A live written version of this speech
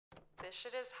This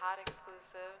shit is hot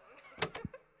exclusive.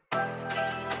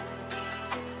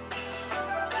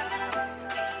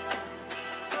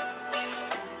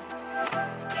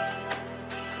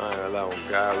 I ain't gonna lie, on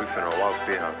God, we finna walk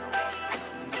in.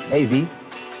 Hey V,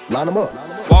 line them up.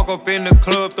 Walk up in the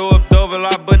club, throw up double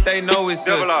R, but they know it's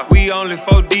us. We only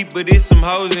 4 deep, but it's some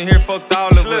hoes in here, fucked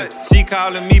all of us. She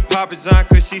calling me Papa John,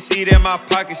 cause she see that my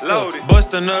pocket's loaded.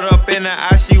 Bust a nut up in the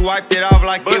eye, she wiped it off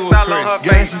like it was Chris.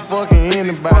 Gang, she fucking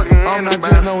anybody. I'm not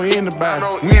just no anybody.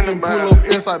 We can pull up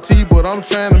SIT, but I'm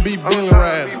trying to be Billy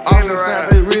Riders. Off the side,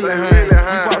 they really hang.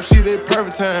 We pop shit at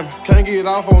perfect time. Can't get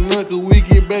off on nothing, cause we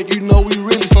get back, you know we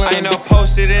really slam. Ain't no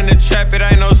posted in the trap, it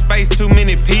ain't no space, too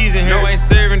many peas in here. No, ain't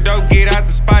serving dope, get out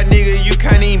the spot, nigga, you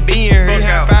can't even be in here. We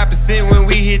have 5% when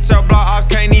we hit your block, ops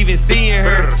can't even see in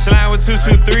her. Slime with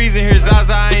 223s in here,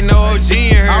 Zaza ain't no OG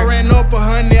in her. I ran up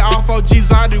 100 off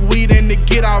OGs, all the weed and the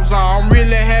get offs all. I'm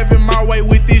really having my way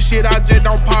with this shit, I just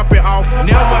don't pop it off. Never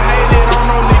hated on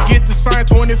only get the sign,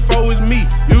 24 is me.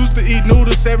 Used to eat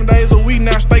noodles 7 days a week,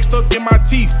 now steak stuck in my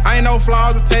teeth. I ain't no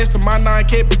flaws attached to my 9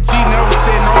 kept G, never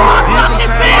said no.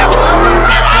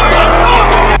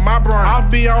 My brain, I'll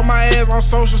be on my ass on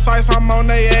social sites, I'm on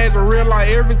they ass in real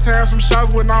life. Every time some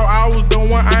shots went off, I was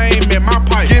doing I ain't met my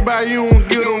pipe. Get by you and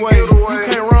get away. You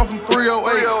can't run from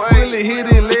 308. Really hit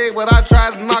his leg, but I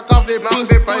tried to knock off that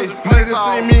pussy face. Niggas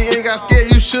see me ain't got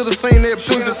scared, you should've seen that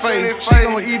pussy face. She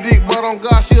gon' eat dick, but on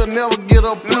God, she'll never get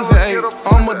her pussy ate.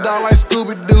 I'm a dog like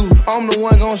Scooby-Doo, I'm the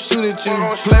one gon' shoot at you.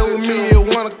 Play with me at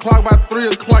 1 o'clock, by 3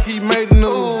 o'clock he made the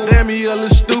news. Damn, he a little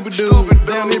stupid dude.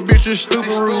 Damn, this bitch is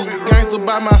stupid rude. Gangster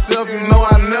by myself, you know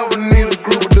I never need a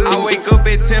group of dudes. I wake up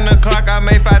at 10 o'clock, I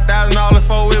made $5,000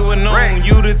 before it was noon.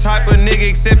 You the type of nigga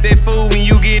accept that food when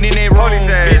you get in that room.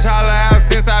 Bitch, holla out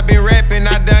since I been rapping,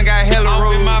 I done got hella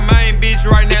rude. I'm my main bitch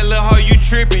right now, lil' hoe, you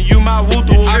trippin', you my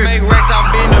woo-doo. I make racks, I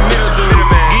been the middle dude.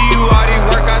 Give you all these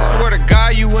work, I swear to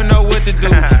God, you wouldn't know what to do.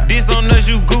 This on us,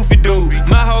 you goofy dude.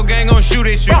 My whole gang gon' shoot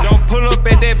at you. Don't pull up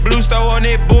at that blue store on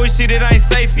that bullshit, it ain't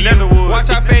safe for you. Watch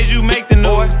how fast you make the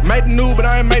news. Make the news, but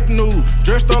I ain't make the news.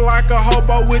 Dressed up like a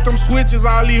hobo with them switches,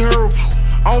 I leave her.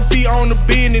 On feet on the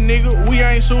business, nigga, we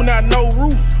ain't shooting out no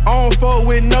roof. I don't fuck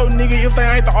with no nigga, if they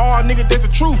ain't the R, nigga, that's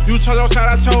the truth. You chose your side,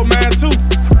 I chose mine too.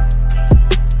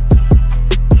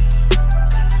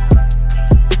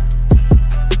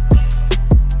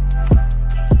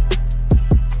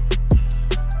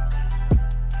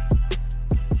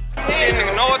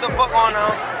 Nigga know what the fuck going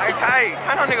on. Like, hey,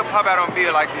 how no nigga pop out on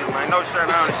bill like this, man? No shirt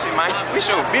on and shit, man. We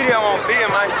shoot video on bill,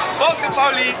 man. Fuck the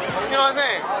police, you know what I'm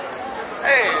saying?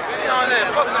 Hey, you know what I'm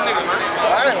saying? Fuck the nigga, man.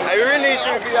 Hey, we really need to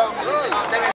shoot video.